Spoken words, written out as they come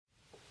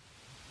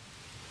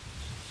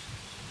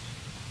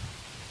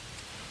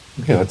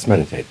Okay, let's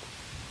meditate.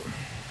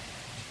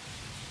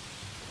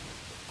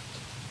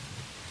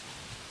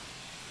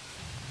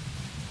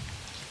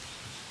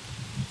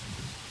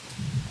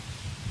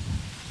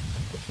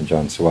 And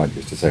John Suwad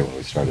used to say when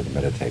we started to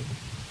meditate,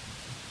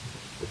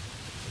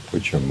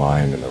 put your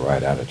mind in the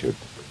right attitude.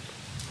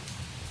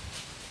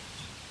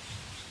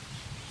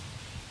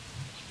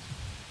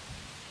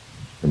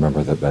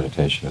 Remember that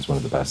meditation is one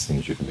of the best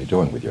things you can be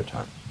doing with your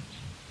time.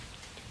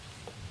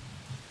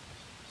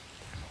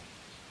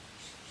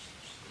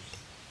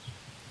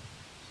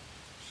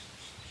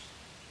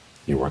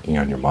 You're working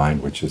on your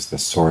mind, which is the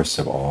source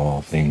of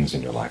all things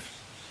in your life.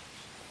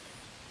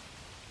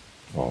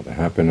 All the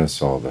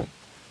happiness, all the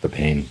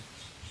pain,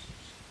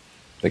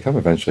 they come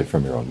eventually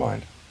from your own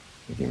mind.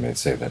 You may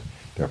say that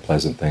there are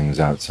pleasant things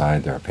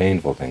outside, there are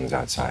painful things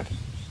outside.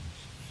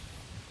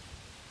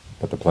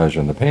 But the pleasure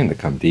and the pain that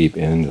come deep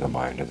into the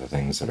mind are the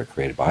things that are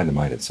created by the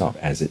mind itself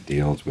as it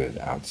deals with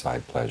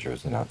outside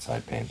pleasures and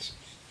outside pains.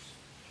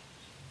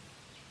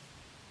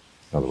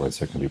 In other words,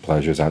 there can be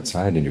pleasures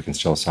outside and you can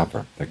still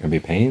suffer. There can be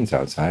pains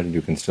outside and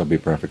you can still be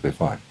perfectly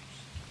fine.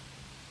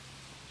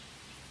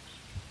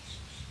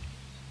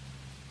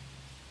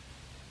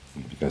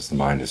 Because the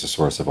mind is the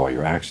source of all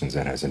your actions,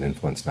 it has an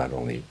influence not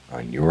only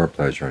on your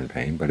pleasure and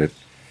pain, but it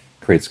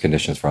creates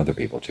conditions for other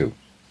people too.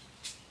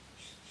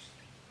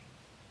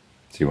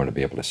 So you want to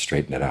be able to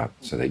straighten it out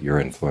so that your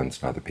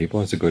influence on other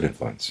people is a good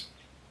influence.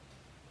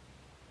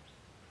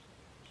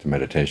 So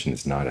meditation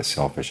is not a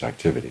selfish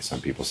activity.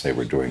 Some people say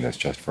we're doing this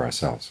just for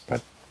ourselves,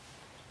 but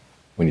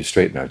when you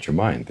straighten out your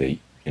mind, the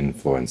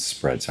influence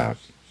spreads out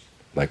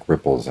like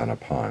ripples on a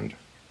pond.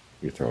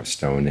 You throw a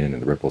stone in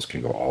and the ripples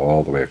can go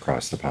all the way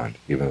across the pond,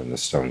 even though the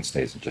stone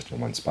stays just in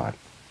one spot.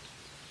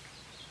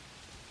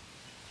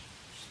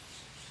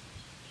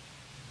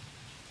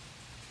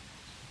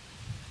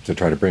 So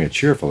try to bring a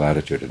cheerful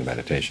attitude into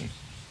meditation.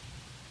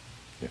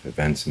 If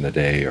events in the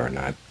day are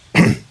not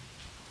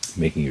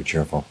making you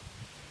cheerful,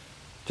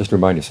 just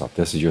remind yourself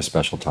this is your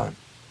special time.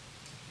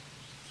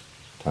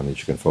 Time that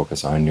you can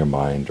focus on your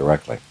mind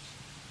directly,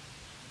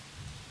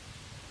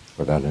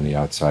 without any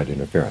outside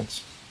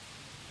interference.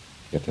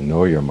 Get to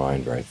know your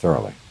mind very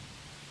thoroughly.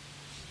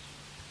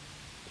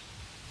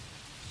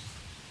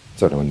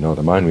 So to know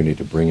the mind, we need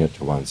to bring it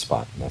to one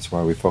spot. And that's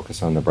why we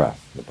focus on the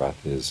breath. The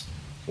breath is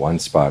one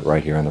spot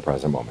right here in the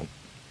present moment.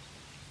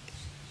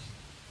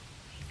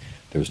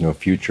 There's no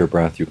future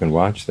breath you can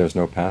watch. There's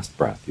no past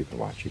breath you can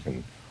watch. You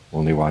can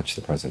only watch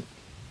the present.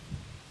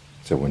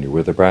 So when you're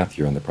with the breath,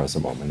 you're in the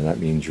present moment. And that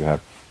means you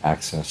have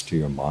access to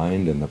your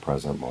mind in the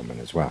present moment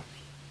as well.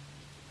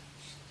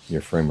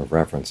 Your frame of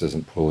reference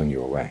isn't pulling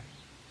you away.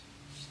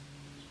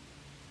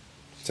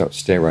 So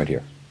stay right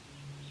here.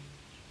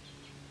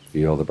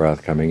 Feel the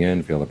breath coming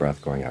in, feel the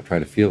breath going out. Try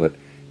to feel it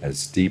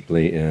as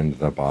deeply into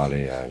the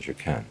body as you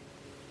can.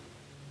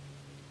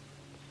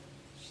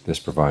 This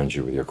provides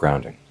you with your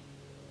grounding.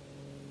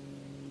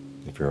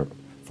 If you're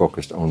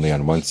focused only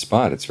on one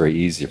spot, it's very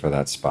easy for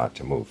that spot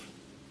to move.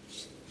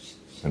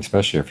 And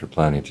especially if you're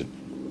planning to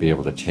be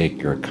able to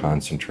take your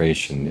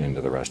concentration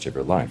into the rest of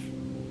your life.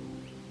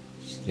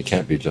 It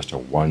can't be just a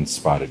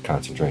one-spotted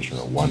concentration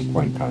or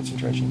one-point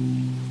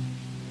concentration.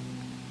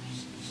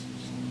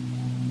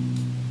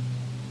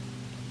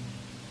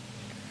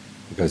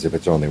 Because if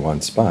it's only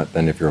one spot,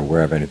 then if you're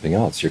aware of anything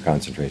else, your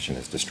concentration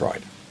is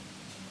destroyed.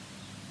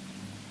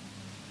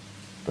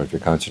 But if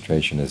your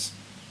concentration is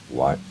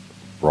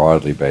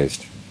broadly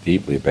based,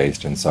 deeply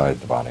based inside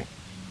the body,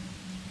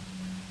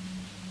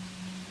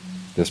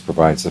 this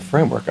provides the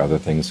framework. Other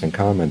things can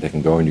come and they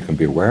can go and you can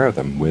be aware of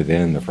them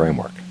within the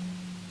framework.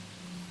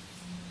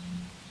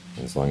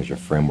 And as long as your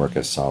framework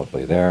is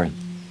solidly there,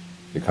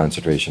 your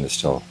concentration is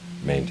still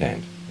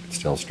maintained. It's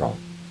still strong.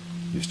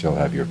 You still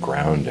have your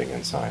grounding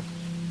inside.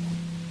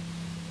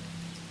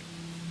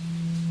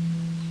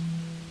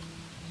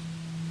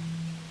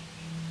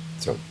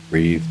 So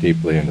breathe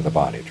deeply into the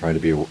body. Try to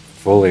be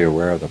fully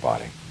aware of the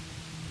body.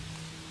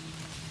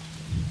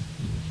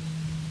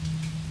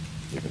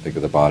 You can think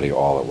of the body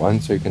all at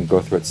once, or you can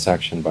go through it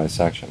section by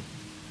section.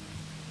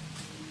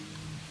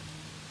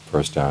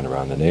 First down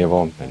around the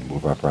navel, then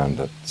move up around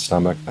the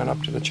stomach, then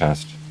up to the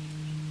chest,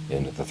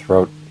 into the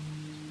throat,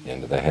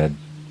 into the head,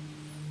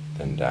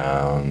 then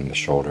down the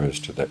shoulders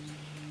to the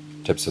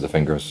tips of the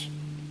fingers,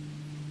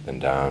 then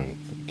down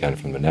again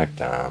from the neck,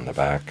 down the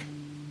back,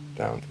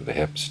 down through the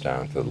hips,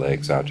 down through the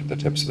legs, out to the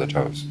tips of the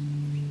toes.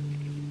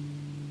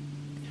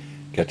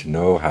 Get to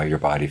know how your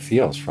body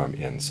feels from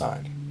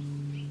inside.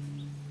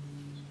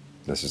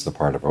 This is the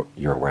part of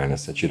your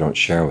awareness that you don't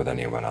share with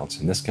anyone else,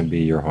 and this can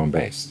be your home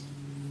base.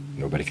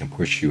 Nobody can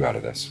push you out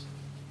of this.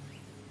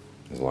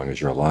 As long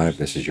as you're alive,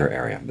 this is your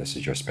area, this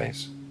is your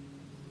space.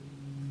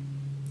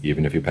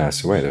 Even if you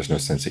pass away, there's no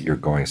sense that you're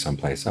going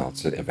someplace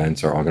else.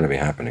 Events are all going to be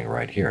happening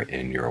right here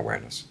in your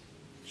awareness.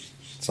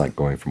 It's like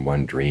going from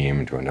one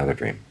dream to another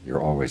dream.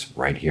 You're always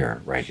right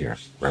here,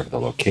 wherever the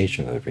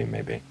location of the dream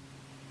may be.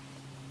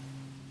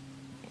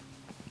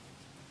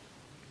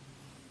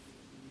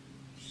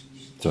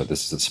 So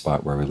this is the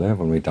spot where we live.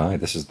 When we die,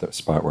 this is the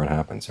spot where it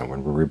happens. And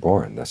when we're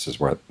reborn, this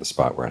is where the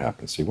spot where it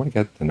happens. So you want to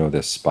get to know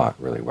this spot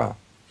really well.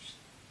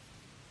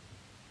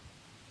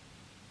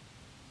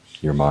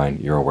 Your mind,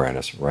 your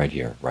awareness, right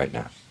here, right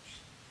now.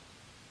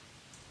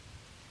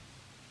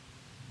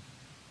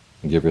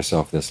 And give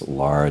yourself this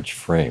large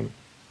frame.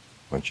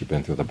 Once you've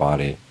been through the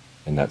body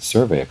in that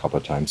survey a couple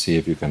of times, see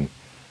if you can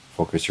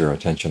focus your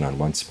attention on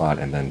one spot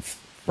and then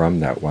from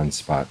that one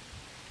spot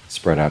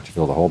spread out to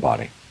fill the whole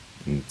body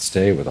and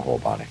stay with the whole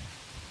body.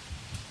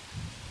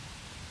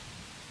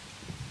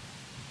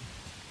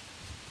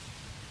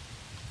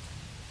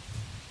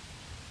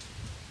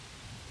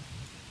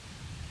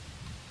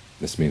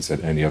 This means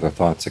that any other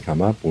thoughts that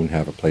come up won't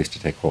have a place to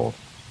take hold.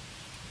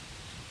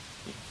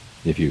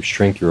 If you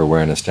shrink your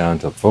awareness down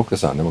to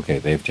focus on them, okay,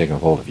 they've taken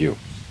hold of you.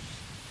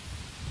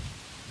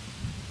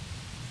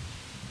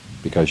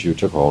 Because you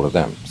took hold of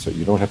them. So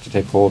you don't have to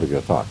take hold of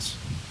your thoughts.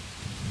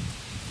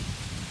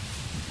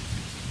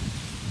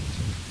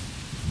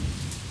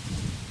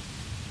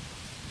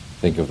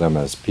 Think of them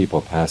as people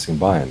passing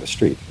by on the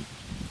street.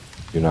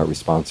 You're not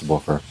responsible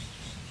for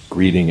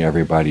greeting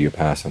everybody you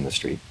pass on the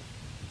street.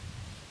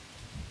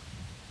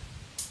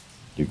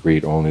 You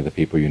greet only the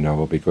people you know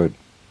will be good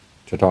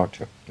to talk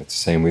to. It's the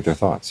same with your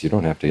thoughts. You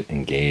don't have to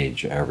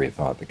engage every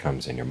thought that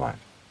comes in your mind.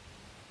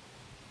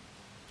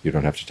 You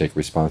don't have to take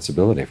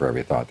responsibility for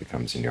every thought that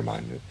comes in your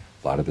mind.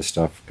 A lot of this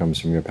stuff comes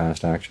from your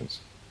past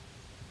actions.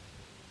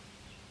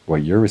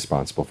 What you're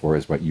responsible for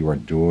is what you are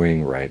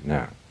doing right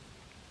now.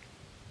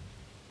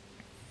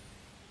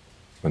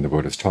 When the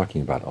Buddha is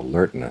talking about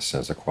alertness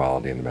as a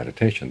quality in the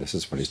meditation, this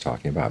is what he's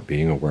talking about,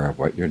 being aware of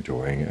what you're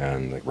doing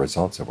and the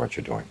results of what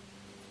you're doing.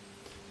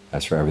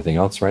 As for everything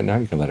else right now,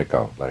 you can let it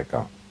go, let it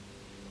go.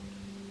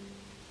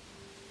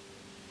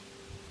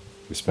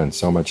 We spend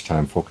so much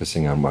time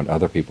focusing on what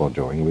other people are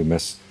doing, we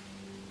miss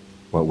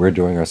what we're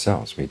doing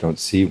ourselves. We don't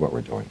see what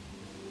we're doing.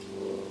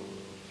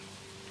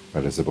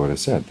 But as the Buddha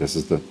said, this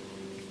is the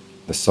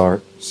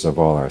source of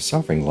all our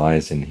suffering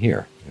lies in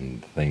here, in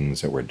the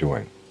things that we're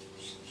doing.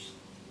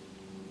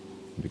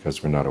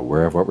 Because we're not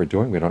aware of what we're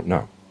doing, we don't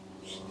know.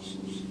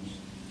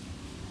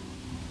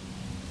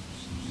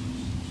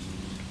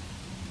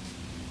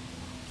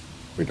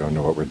 We don't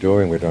know what we're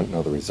doing, we don't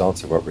know the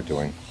results of what we're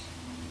doing.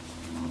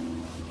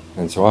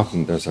 And so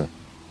often there's a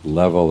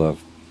level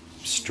of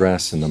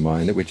stress in the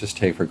mind that we just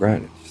take for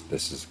granted.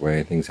 This is the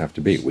way things have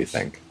to be, we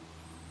think.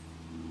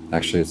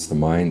 Actually, it's the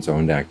mind's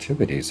own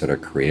activities that are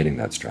creating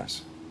that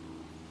stress.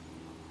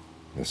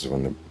 This is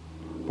when the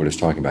Buddha is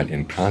talking about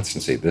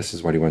inconstancy. This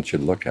is what he wants you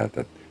to look at,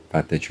 that the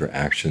fact that your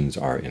actions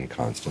are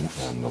inconstant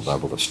and the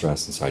level of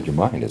stress inside your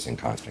mind is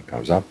inconstant. It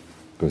goes up,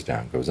 goes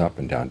down, goes up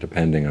and down,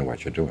 depending on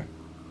what you're doing.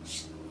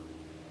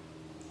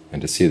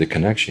 And to see the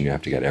connection, you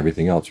have to get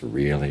everything else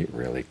really,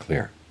 really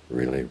clear,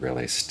 really,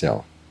 really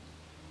still.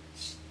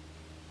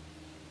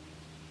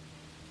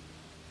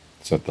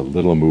 So that the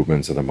little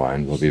movements of the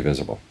mind will be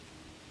visible.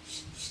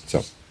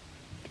 So,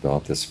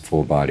 develop this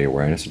full body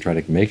awareness and try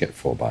to make it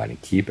full body,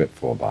 keep it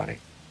full body,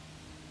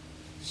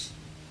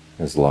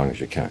 as long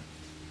as you can.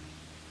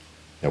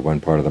 That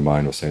one part of the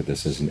mind will say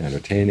this isn't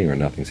entertaining or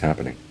nothing's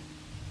happening.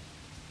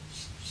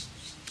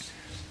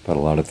 But a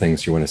lot of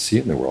things you want to see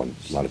in the world,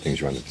 a lot of things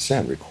you want to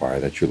understand require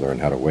that you learn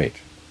how to wait.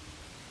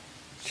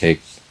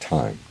 Take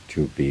time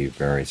to be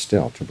very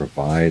still, to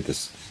provide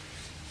the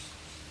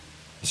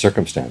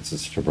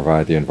circumstances, to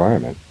provide the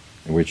environment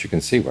in which you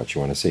can see what you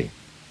want to see.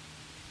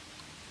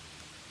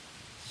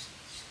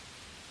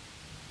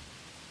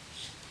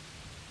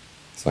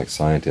 It's like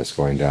scientists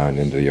going down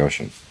into the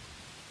ocean.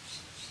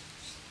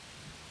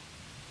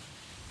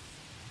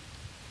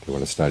 They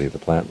want to study the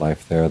plant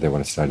life there, they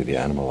want to study the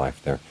animal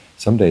life there.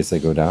 Some days they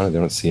go down and they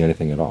don't see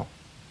anything at all.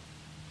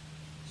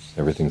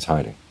 Everything's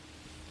hiding.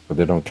 But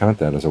they don't count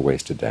that as a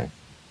wasted day.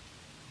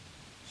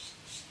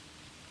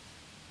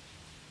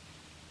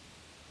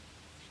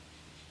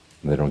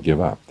 And they don't give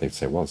up. They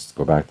say, well, let's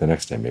go back the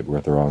next day. Maybe we're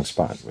at the wrong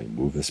spot. We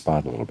move the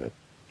spot a little bit.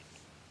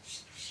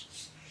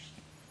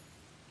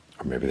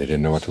 Or maybe they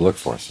didn't know what to look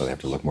for, so they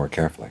have to look more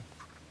carefully.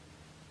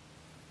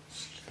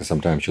 Because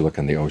sometimes you look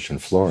on the ocean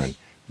floor and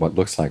what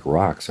looks like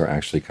rocks are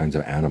actually kinds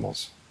of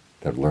animals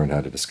that have learned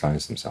how to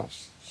disguise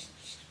themselves.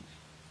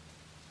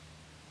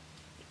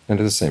 And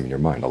it's the same in your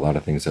mind. A lot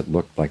of things that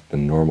look like the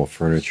normal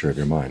furniture of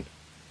your mind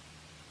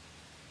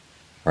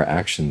are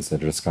actions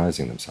that are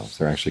disguising themselves.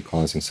 They're actually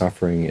causing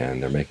suffering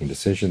and they're making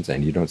decisions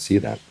and you don't see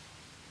that.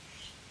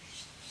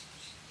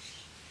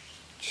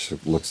 It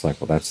just looks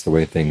like, well, that's the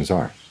way things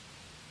are.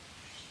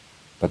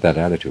 But that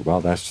attitude,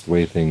 well, that's the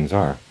way things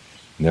are,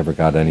 never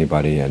got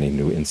anybody any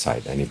new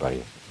insight,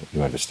 anybody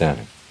new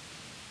understanding.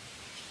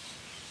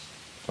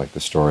 Like the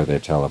story they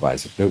tell of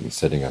Isaac Newton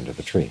sitting under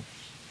the tree.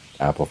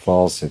 Apple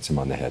falls, hits him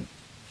on the head.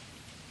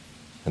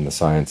 And the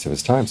science of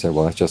his time said,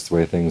 well, that's just the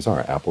way things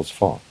are. Apples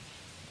fall.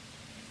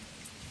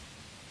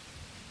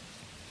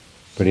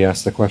 But he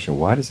asked the question,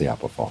 why does the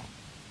apple fall?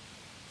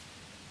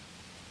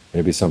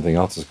 Maybe something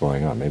else is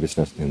going on. Maybe it's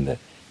not in the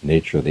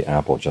nature of the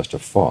apple just to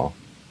fall.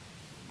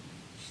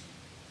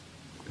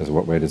 Because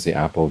what way does the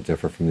apple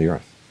differ from the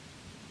earth?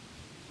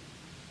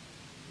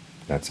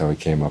 That's how he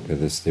came up with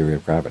his theory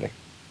of gravity.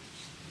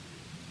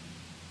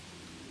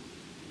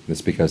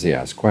 It's because he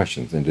asked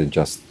questions and didn't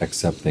just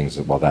accept things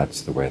as, well,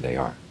 that's the way they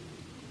are.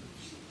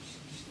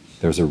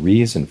 There's a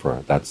reason for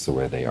it, that's the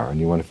way they are, and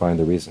you want to find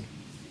the reason.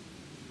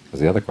 Because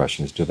the other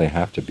question is, do they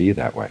have to be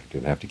that way? Do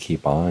they have to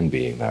keep on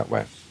being that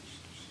way?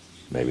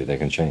 Maybe they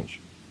can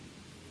change.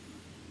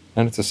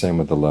 And it's the same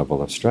with the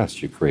level of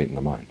stress you create in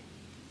the mind.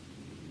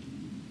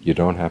 You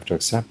don't have to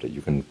accept it.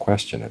 You can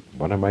question it.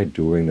 What am I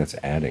doing that's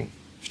adding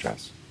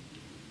stress?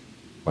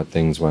 What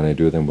things, when I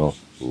do them, will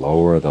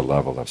lower the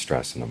level of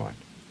stress in the mind?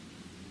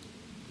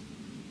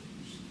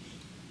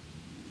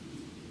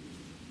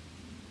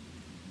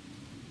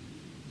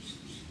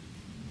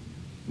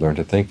 Learn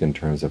to think in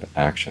terms of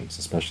actions,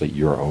 especially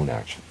your own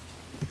action.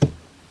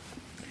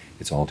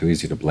 It's all too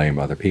easy to blame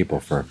other people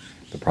for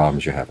the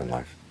problems you have in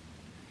life.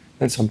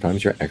 And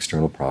sometimes your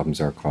external problems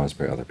are caused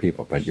by other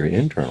people, but your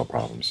internal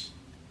problems,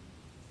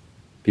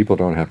 people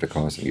don't have to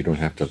cause them. You don't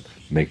have to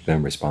make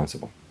them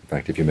responsible. In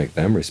fact, if you make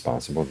them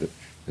responsible,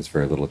 there's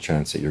very little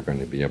chance that you're going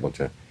to be able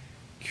to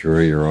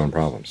cure your own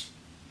problems,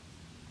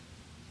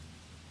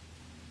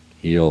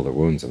 heal the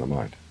wounds in the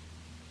mind.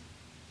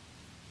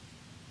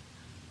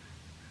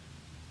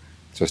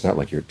 So it's not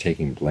like you're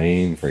taking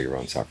blame for your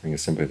own suffering.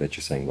 It's simply that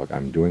you're saying, look,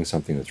 I'm doing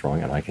something that's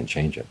wrong and I can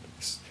change it.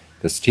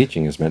 This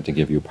teaching is meant to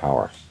give you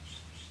power.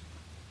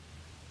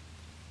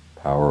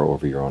 Power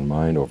over your own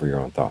mind, over your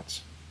own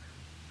thoughts.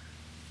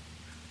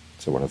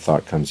 So when a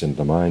thought comes into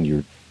the mind,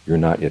 you're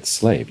not its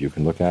slave. You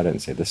can look at it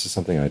and say, this is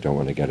something I don't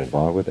want to get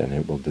involved with, and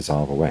it will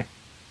dissolve away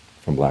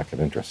from lack of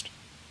interest.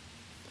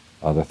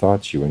 Other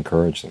thoughts, you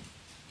encourage them.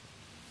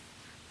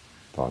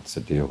 Thoughts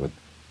that deal with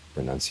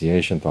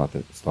renunciation, thoughts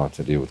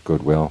that deal with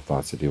goodwill,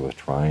 thoughts that deal with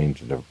trying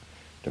to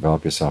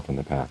develop yourself in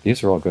the path.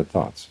 These are all good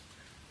thoughts.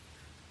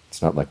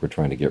 It's not like we're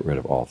trying to get rid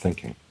of all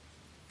thinking.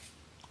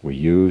 We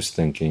use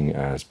thinking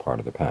as part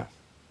of the path.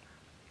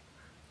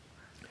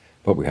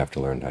 But we have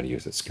to learn how to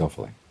use it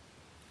skillfully.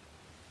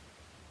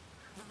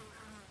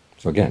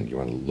 So again, you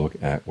want to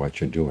look at what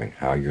you're doing,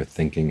 how you're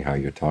thinking, how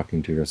you're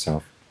talking to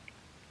yourself,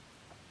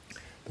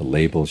 the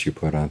labels you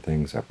put on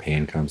things. A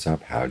pain comes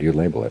up, how do you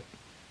label it?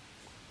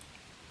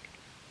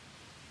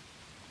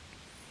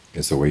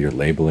 Is the way you're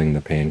labeling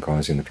the pain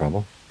causing the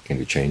trouble? Can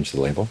you change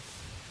the label?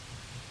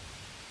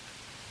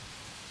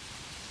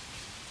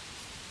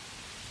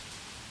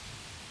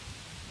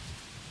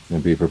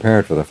 And be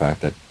prepared for the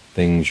fact that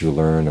things you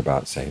learn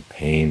about, say,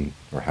 pain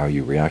or how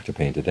you react to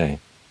pain today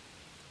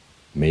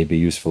may be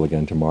useful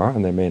again tomorrow,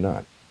 and they may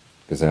not.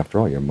 Because after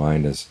all, your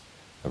mind is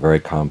a very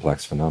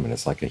complex phenomenon.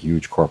 It's like a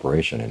huge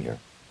corporation in here.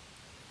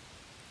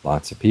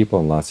 Lots of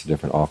people in lots of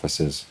different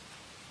offices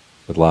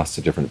with lots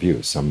of different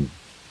views. Some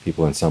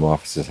people in some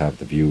offices have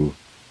the view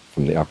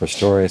from the upper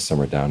story,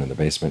 some are down in the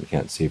basement,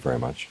 can't see very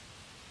much.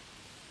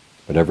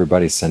 But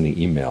everybody's sending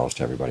emails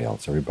to everybody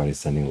else. Everybody's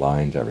sending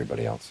line to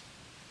everybody else.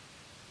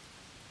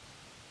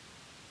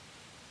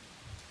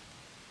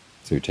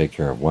 So you take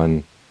care of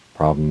one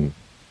problem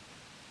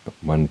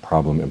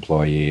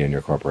employee in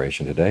your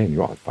corporation today, and you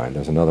will find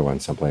there's another one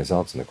someplace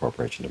else in the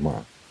corporation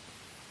tomorrow.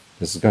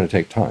 This is going to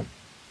take time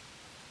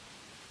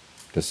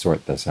to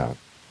sort this out.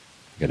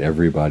 Get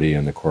everybody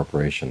in the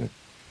corporation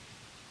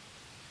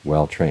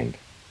well trained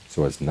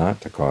so as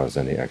not to cause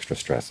any extra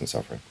stress and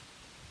suffering.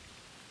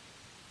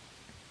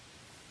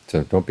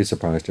 So don't be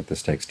surprised if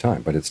this takes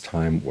time, but it's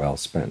time well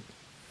spent.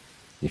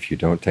 If you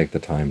don't take the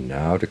time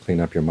now to clean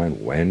up your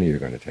mind, when are you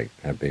going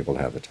to be able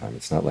to have the time?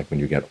 It's not like when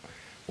you get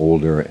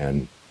older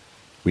and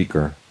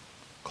weaker,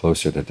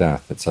 closer to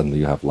death, that suddenly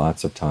you have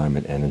lots of time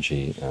and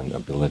energy and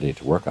ability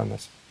to work on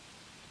this.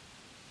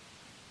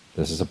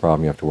 This is a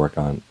problem you have to work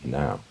on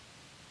now,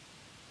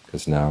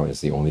 because now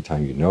is the only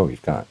time you know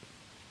you've got.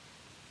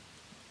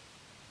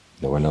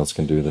 No one else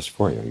can do this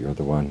for you. You're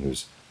the one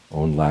whose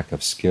own lack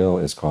of skill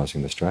is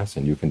causing the stress,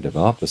 and you can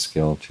develop the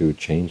skill to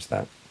change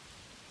that.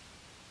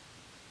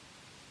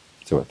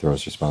 So it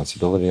throws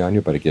responsibility on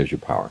you, but it gives you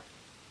power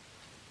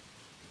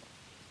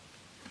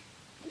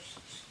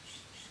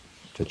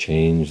to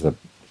change the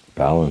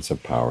balance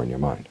of power in your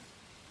mind.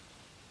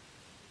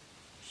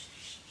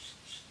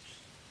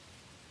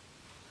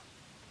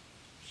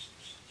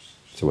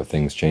 So with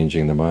things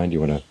changing in the mind, you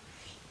want to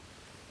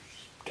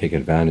take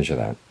advantage of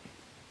that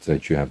so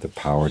that you have the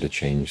power to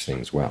change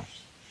things well.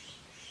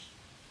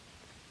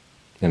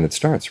 And it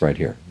starts right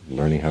here,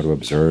 learning how to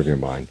observe your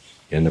mind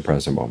in the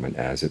present moment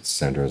as it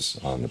centers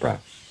on the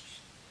breath,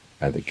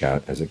 as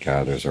it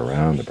gathers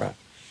around the breath.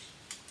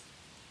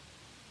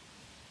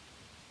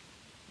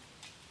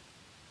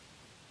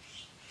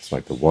 It's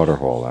like the water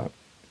hole out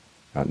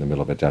in the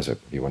middle of a desert.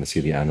 If you want to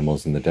see the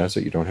animals in the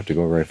desert, you don't have to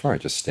go very far.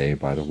 Just stay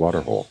by the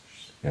water hole.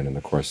 And in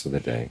the course of the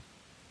day,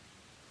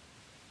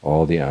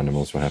 all the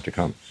animals will have to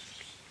come.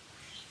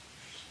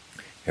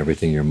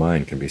 Everything in your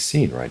mind can be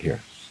seen right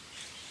here,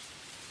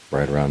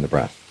 right around the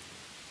breath.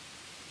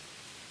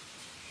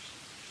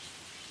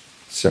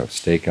 So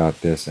stake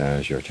out this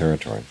as your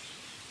territory.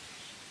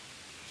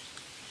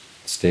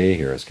 Stay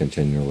here as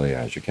continually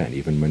as you can.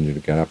 Even when you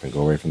get up and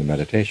go away from the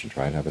meditation,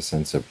 try to have a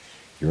sense of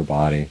your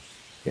body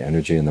the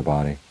energy in the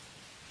body,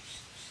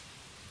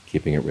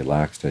 keeping it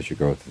relaxed as you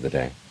go through the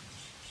day.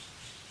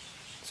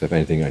 So if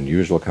anything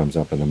unusual comes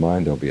up in the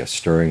mind, there'll be a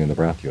stirring in the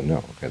breath, you'll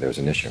know, okay, there's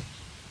an issue.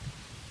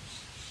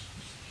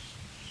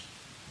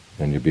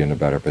 And you'll be in a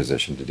better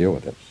position to deal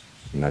with it,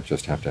 and not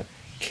just have to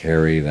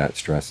carry that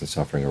stress and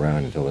suffering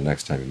around until the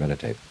next time you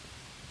meditate.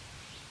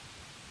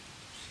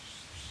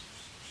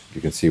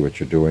 You can see what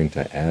you're doing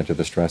to add to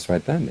the stress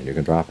right then you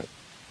can drop it.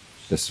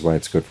 This is why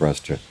it's good for us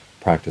to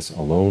practice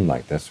alone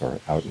like this, or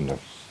out in an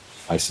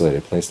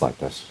isolated place like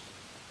this,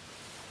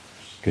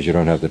 because you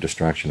don't have the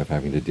distraction of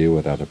having to deal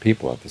with other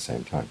people at the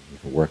same time. You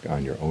can work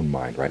on your own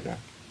mind right now.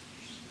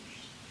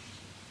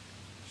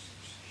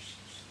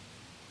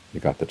 You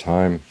got the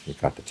time, you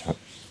got the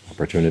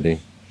opportunity.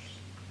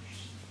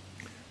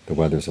 The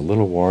weather's a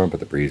little warm, but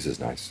the breeze is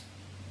nice.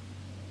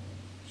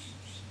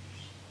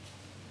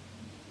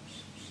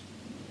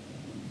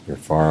 You're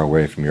far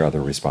away from your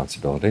other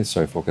responsibilities,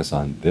 so I focus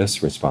on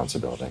this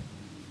responsibility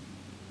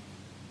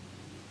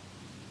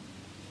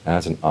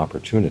as an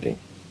opportunity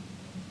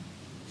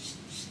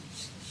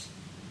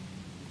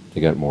to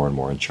get more and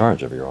more in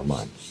charge of your own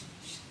mind.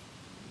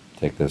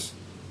 Take this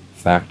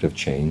fact of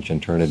change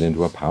and turn it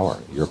into a power,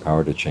 your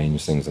power to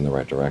change things in the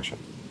right direction.